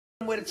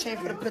wear the chain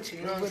for the picture,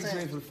 you know what I'm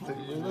saying?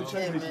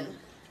 Yeah, man.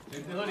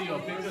 Take the hoodie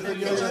off.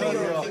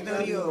 Take the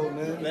hoodie off,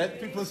 man.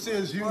 Let people see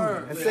it's you.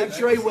 And say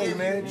Treyway,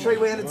 man.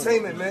 Treyway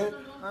Entertainment, man.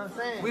 I'm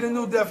saying. We the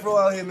new Death Row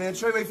out here, man.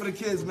 Treyway for the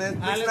kids, man.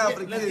 Let's Now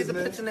for the get kids, the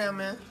man. picture now,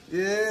 man.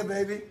 Yeah,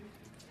 baby.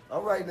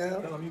 All right now.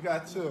 Tell them you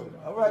got two.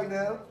 All right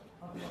now.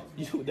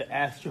 You the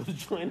Astro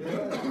joint.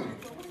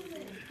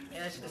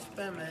 Yeah, that shit's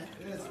spin, man.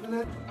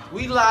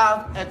 We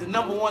live at the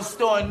 #1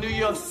 store in New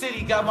York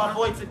City. Got my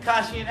boy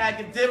Tekashi and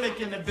Academic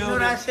in the You building. know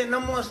that shit,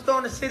 #1 store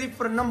in the city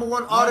for the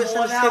 #1 artist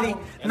in the album.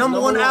 city.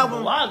 #1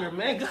 album. Vlogger,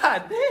 man.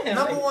 God damn.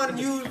 #1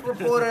 news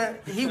reporter.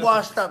 He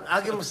washed up.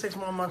 I'll give him 6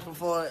 more months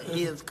before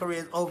his career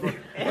is over.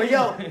 But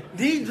yo,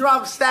 D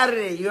dropped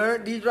Saturday. You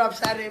heard? D dropped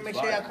Saturday. Make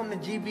sure y'all come to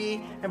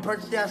GB and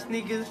purchase y'all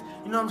sneakers.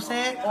 You know what I'm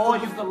saying? Or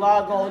you can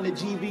log on to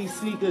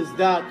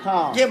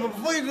gbsneakers.com. Yeah, but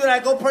before you do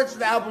that, go purchase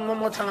the album one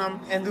more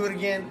time and do it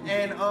again.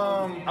 And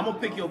I'm gonna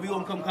pick you up. We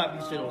gonna come copy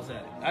shit on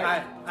Saturday.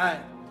 Alright.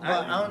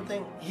 But I don't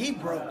think he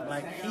broke.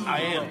 Like he. I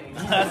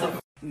am.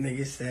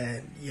 Nigga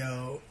said,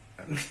 yo.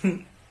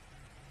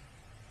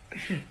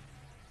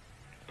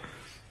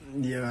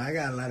 Yo, I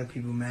got a lot of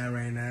people mad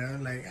right now.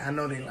 Like, I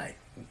know they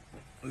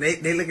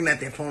looking at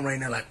their phone right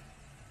now like,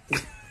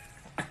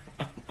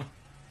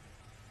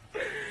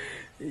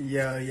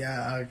 yo,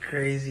 y'all are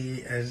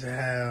crazy as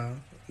hell.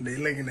 They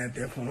looking at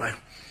their phone like,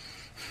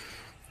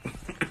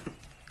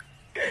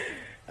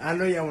 I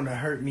know y'all want to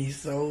hurt me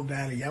so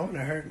badly. Y'all want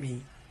to hurt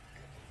me.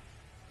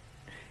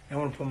 Y'all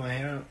want to put my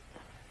hair up.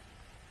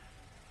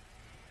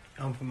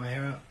 I want to put my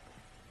hair up.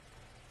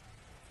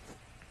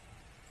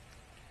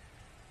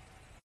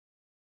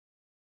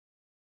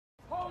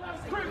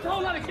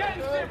 Whole lot of gang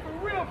shit, for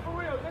real,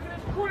 Look at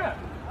this crib.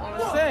 I'm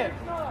saying,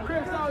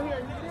 Crib's out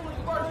here.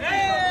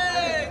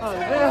 Hey!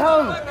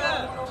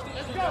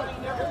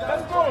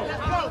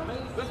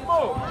 Let's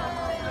move.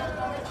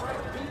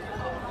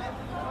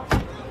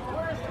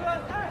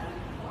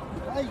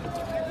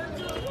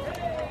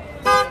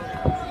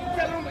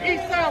 Tell them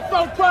East Side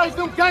folk tries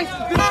them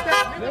gangsters this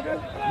that, nigga.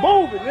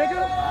 Move it,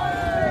 nigga.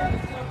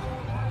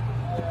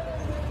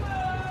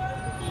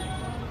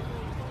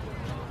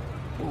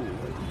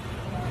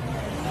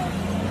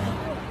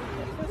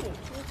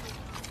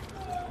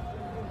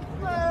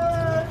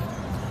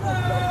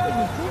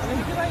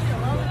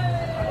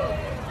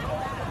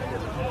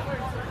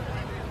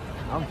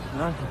 I'm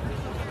snarking.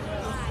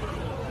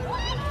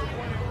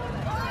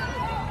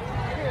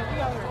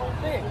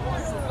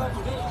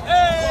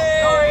 Hey!